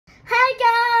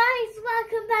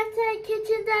back to my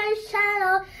Kitchendairish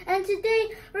channel, and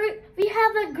today we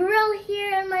have a grill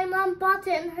here and my mom bought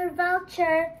it in her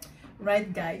voucher.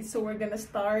 Right guys, so we're gonna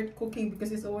start cooking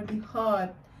because it's already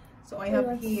hot. So I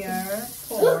have here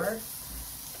pork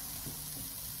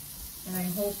and I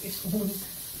hope it won't.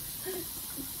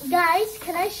 Guys,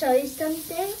 can I show you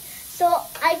something? So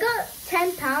I got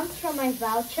 10 pounds from my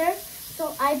voucher.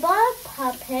 So I bought a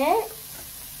puppet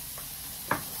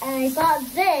and I bought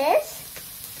this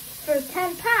for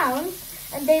 10 pounds,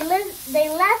 and they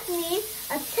left me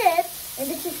a tip, and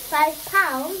this is 5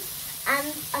 pounds and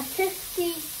a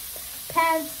 50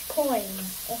 pence coin,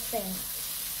 I think.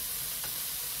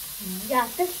 Yeah,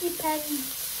 50 pence,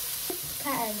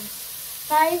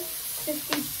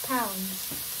 50 pounds.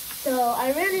 So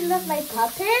I really love my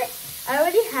puppet. I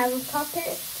already have a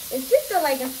puppet. It's just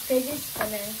like a fidget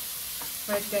spinner.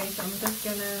 Right guys, I'm just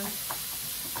gonna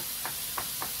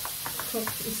cook.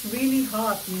 It's really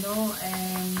hot, you know,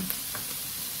 and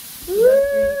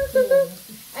really cool.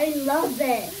 I love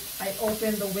it. I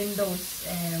opened the windows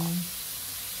and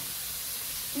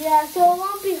yeah, so it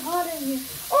won't be hot in here.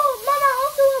 Oh, Mama,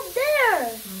 also up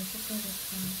there.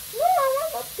 No, I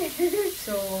want up there.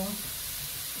 So,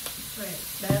 right,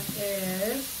 that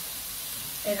is,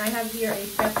 and I have here a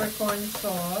peppercorn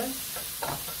sauce.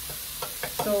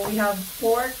 So we have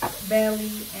pork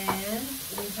belly and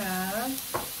we have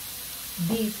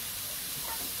beef.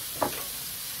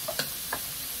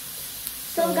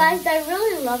 So guys, I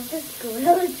really love this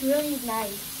grill. It's really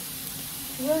nice.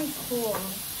 It's really cool.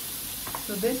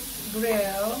 So this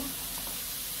grill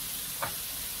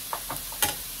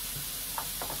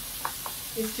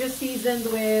is just seasoned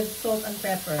with salt and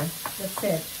pepper. That's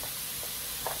it.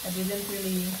 I didn't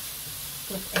really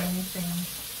put anything.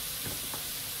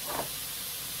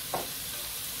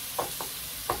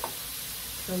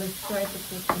 So let's try to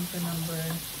put into number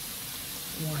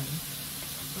 1.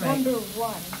 Right. Number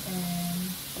 1. And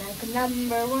like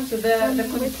number 1. So the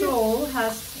control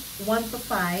has 1 to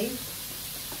 5.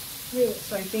 Really?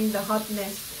 So I think the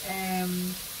hotness,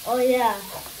 oh yeah,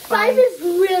 5 is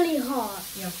really hot.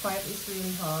 Yeah, 5 is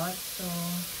really hot. So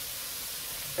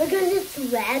because it's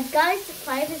red, guys.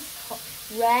 5 is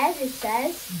red. It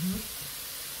says.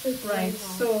 It's right.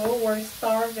 So we're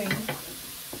starving.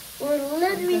 We're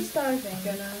literally starving.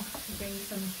 Gonna bring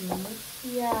some juice.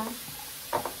 Yeah.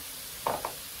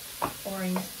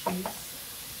 Orange juice.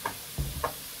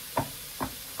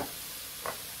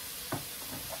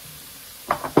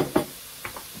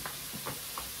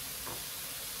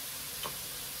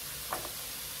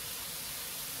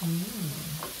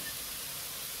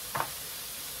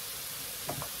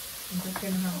 I'm just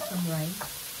gonna have some rice.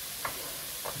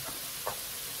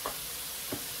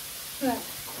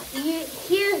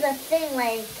 Here's the thing,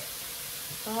 like,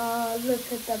 look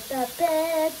at the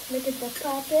puppet, look at the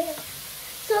puppet.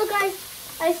 So guys,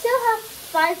 I still have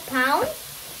 5 pounds.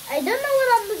 I don't know what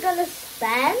I'm gonna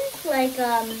spend. Like,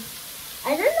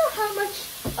 I don't know how much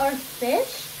are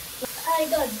fish. I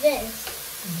got this.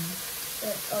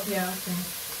 Okay. Yeah, okay.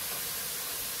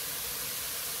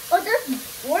 Oh, that's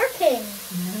working.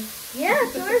 Yeah,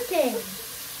 it's working.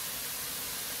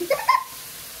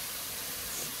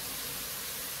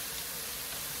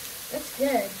 That's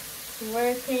good. It's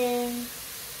working.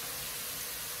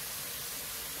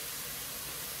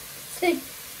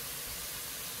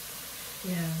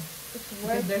 Yeah. It's Because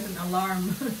working. there's an alarm.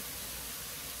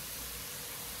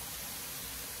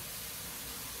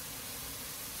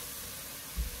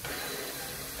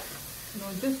 No,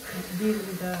 just deal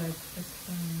with that. That's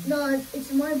fine. No,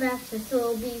 it's more better, so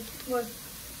it'll be more.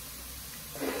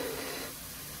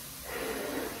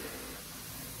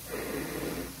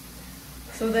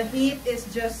 So the heat is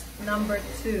just number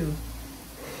 2.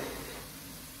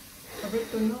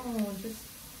 Roberto, no, just.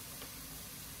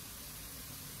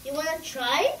 You wanna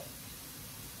try?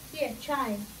 Here,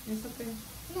 try. It's okay.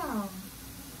 No.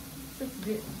 Just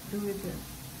do it.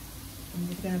 I'm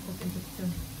just gonna put into 2.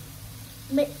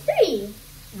 3.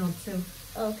 No, 2.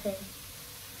 Okay.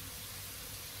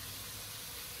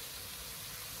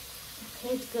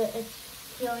 Okay, it's good. It's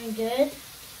feeling good.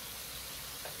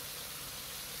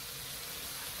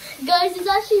 Guys, it's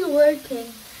actually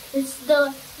working. It's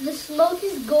the smoke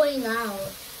is going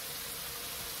out.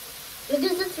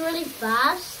 Because it's really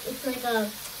fast. It's like a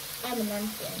M&M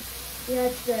thing. Yeah,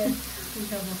 it's good. We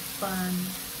have a fun.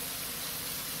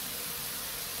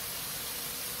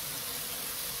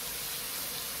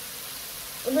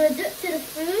 I'm gonna do it to the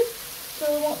food so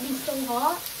it won't be so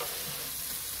hot.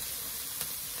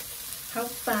 How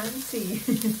fancy.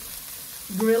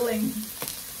 Grilling.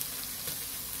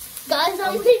 Guys,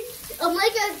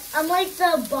 I'm like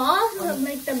the boss, I'm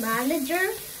like the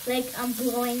manager. Like I'm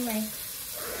blowing my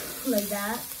like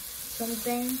that.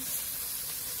 Something.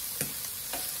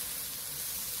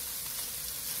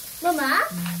 Mama,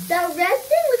 that red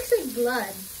thing looks like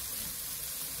blood.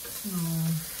 No,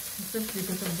 it's just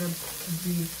because of the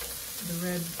beef. The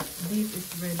red beef is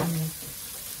red meat.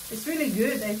 It's really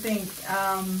good, I think.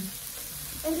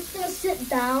 I'm just gonna sit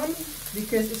down.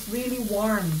 Because it's really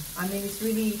warm. I mean, it's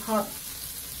really hot.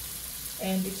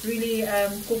 And it's really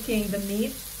cooking the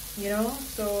meat, you know.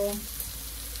 So,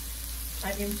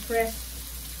 I'm impressed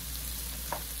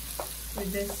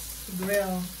with this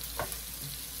grill.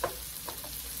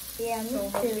 Yeah, So me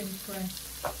much too.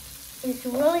 impressed. It's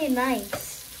really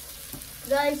nice.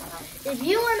 Guys, if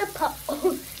you want a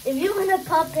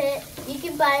puppet, you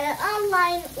can buy it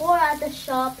online or at the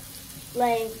shop,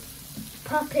 like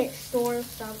puppet store or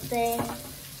something.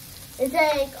 It's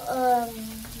like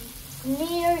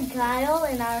near Guile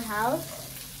in our house.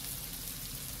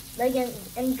 Like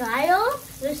in Guile,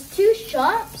 there's two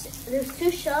shops. There's two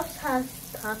shops have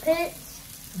puppets.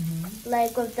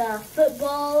 Like with the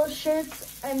football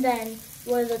shirts and then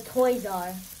where the toys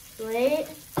are, right?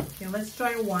 Okay, let's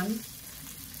try one.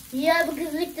 Yeah,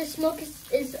 because like the smoke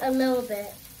is a little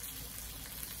bit.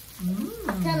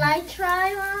 Can I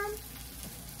try one?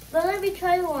 But let me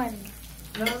try one.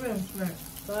 No, right.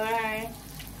 Bye.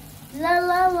 La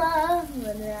la la.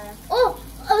 Oh,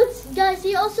 guys,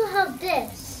 you also have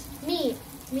this meat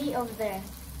over there.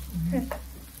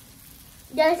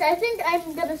 Guys, I think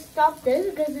I'm gonna stop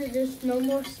this because there's no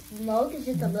more smoke. It's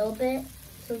just a little bit.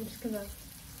 So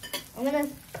I'm gonna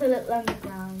put it on the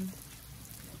ground.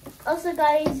 Also,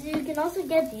 guys, you can also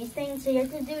get these things. So you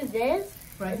have to do this.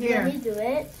 Right and here. Let me do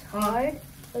it. It's hard.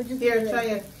 So just Here, do try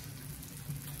it.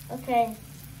 Okay.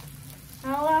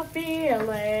 How I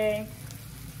feeling?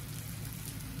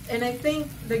 And I think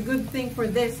the good thing for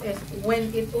this is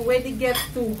when it already gets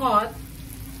too hot,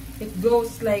 it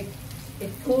goes like,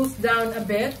 it cools down a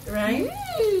bit, right?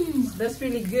 That's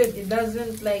really good. It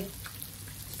doesn't like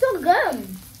So good.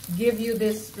 give you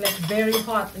this like very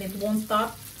hot and it won't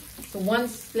stop. So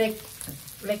once like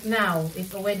now,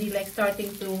 it's already like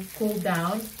starting to cool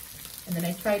down. And then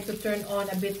I try to turn on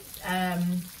a bit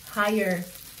higher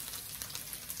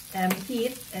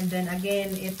heat, and then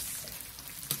again it's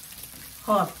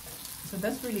hot. So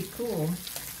that's really cool.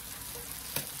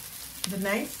 Is it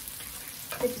nice?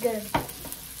 It's good.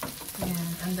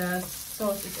 Yeah, and the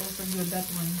sauce is also good, that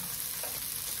one.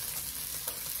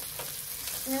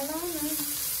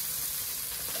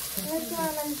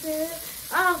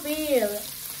 I feel it.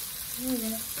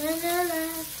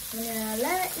 When I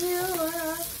let you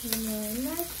up, when I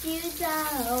let you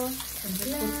down, And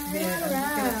just put there, I'm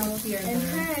just gonna put here and the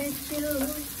hurt you,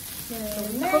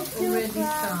 cooked already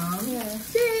some.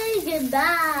 say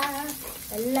goodbye,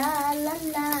 la la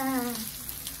la.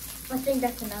 I think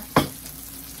that's enough.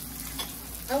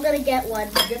 I'm gonna get one.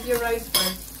 Get your rice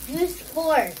first. Use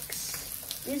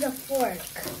forks. Use a fork.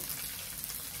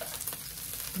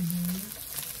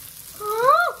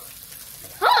 Oh,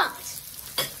 hot!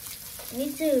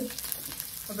 Me too.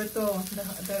 Roberto,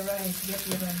 the rice. Get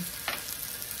your rice.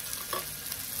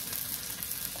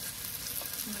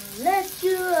 Let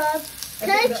you up. Can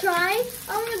I think try?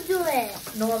 I want to do it.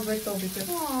 No, Alberto, because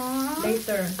Aww.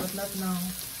 later, but not now.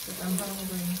 Because I'm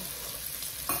hungry.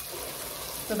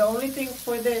 So the only thing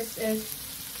for this is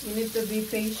you need to be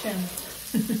patient.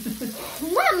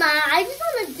 Mama, I just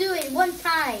want to do it one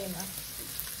time.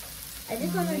 I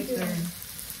just want to do Later. it.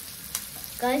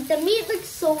 Guys, the meat looks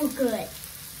so good.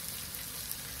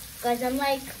 Guys, I'm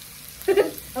like,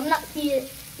 I'm not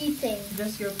eating.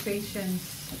 Just your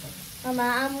patience. Mama,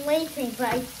 I'm waiting, but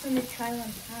I just want to try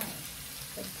one time.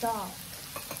 That's all.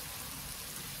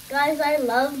 Guys, I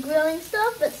love grilling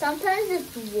stuff, but sometimes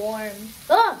it's warm.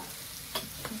 Oh!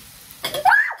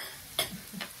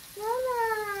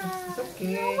 Mama! It's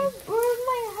okay. Mama burned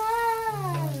my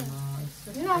hand.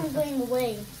 No, I'm going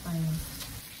away. Fine.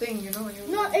 Thing, you know.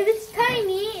 No, if it's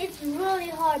tiny, it's really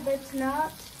hard, but it's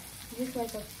not. Just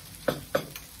like a...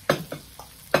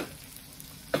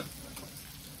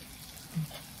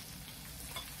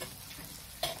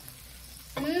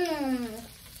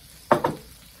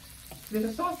 There's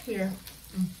a sauce here.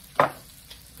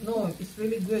 No, it's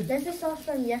really good. That's the sauce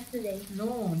from yesterday.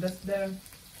 No, that's the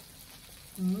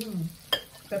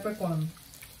peppercorn.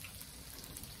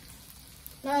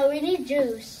 No, we need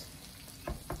juice.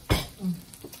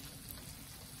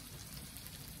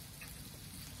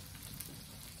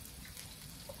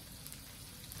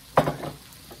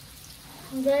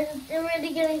 Guys, it's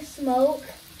already getting smoke.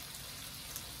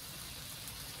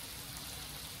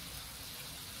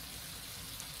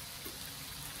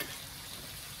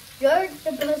 You're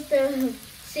supposed to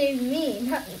save me,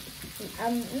 not me.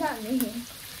 Not me.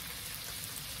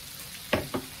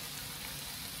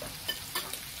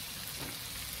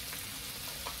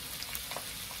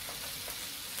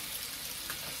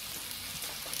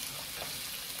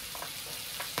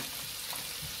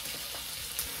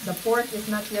 the pork is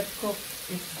not yet cooked.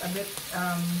 It's a bit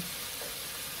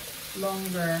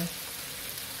longer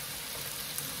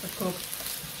to cook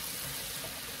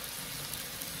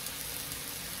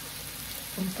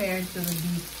compared to the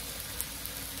beef.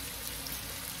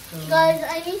 So, guys,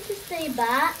 I need to stay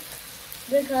back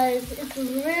because it's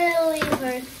really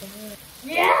hurting.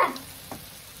 Yeah!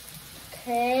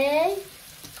 Okay.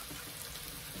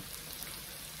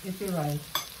 it's your rice.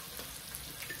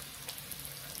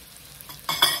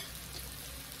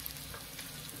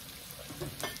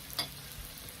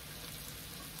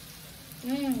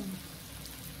 Mmm.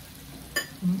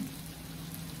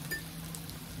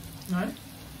 Nice?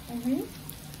 Mm-hmm.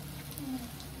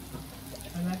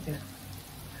 I like it.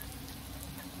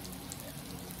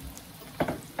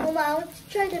 Mama, I want to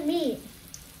try the meat.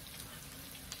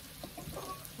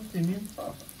 What do you mean?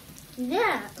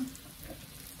 Yeah.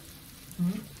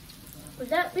 Hmm?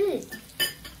 What's that meat?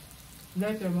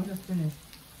 Later, once it's finished.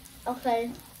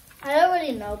 Okay. I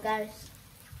already know, guys.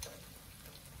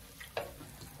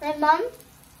 My mom,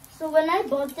 so when I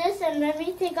bought this and when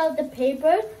we take out the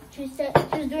paper, she said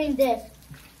she was doing this.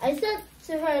 I said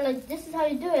to her, like, this is how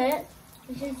you do it.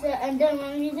 And she said, and then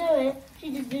when we do it,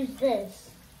 she just does this.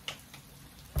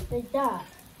 Like that.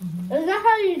 That's not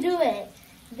how you do it.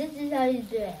 This is how you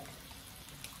do it.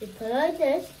 You put it like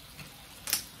this.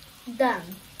 Done.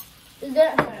 It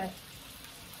doesn't hurt.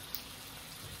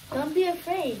 Don't be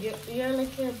afraid. You're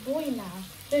like a boy now.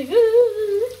 Like,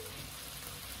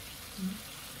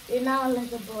 you're not a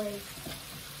little boy.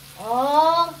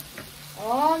 Oh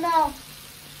no.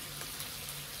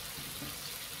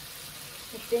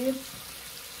 I think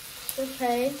it's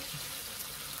okay.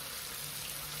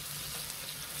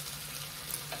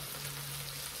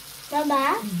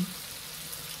 Mama,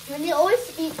 when you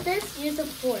always eat this, use a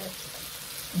fork.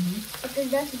 Because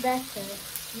that's better.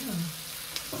 Yeah.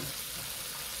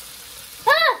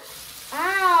 Ah!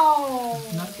 Ow!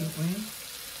 Nothing, right?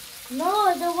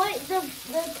 No, the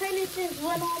tiny things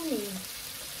went on me.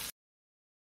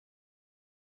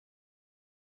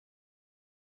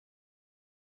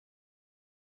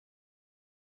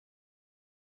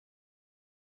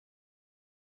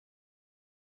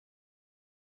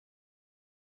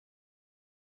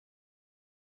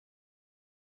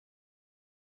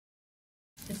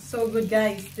 It's so good,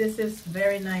 guys. This is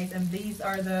very nice, and these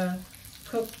are the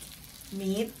cooked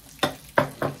meat.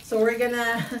 So we're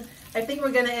gonna, I think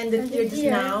we're gonna end it here just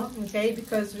now, okay?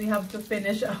 Because we have to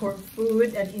finish our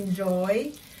food and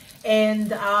enjoy.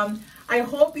 And I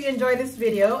hope you enjoy this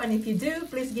video, and if you do,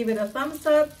 please give it a thumbs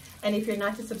up. And if you're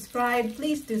not yet subscribed,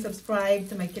 please do subscribe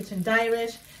to my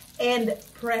Kitchendairish and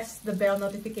press the bell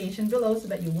notification below so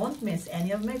that you won't miss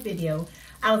any of my video.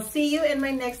 I'll see you in my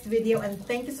next video, and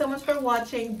thank you so much for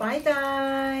watching. Bye,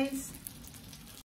 guys!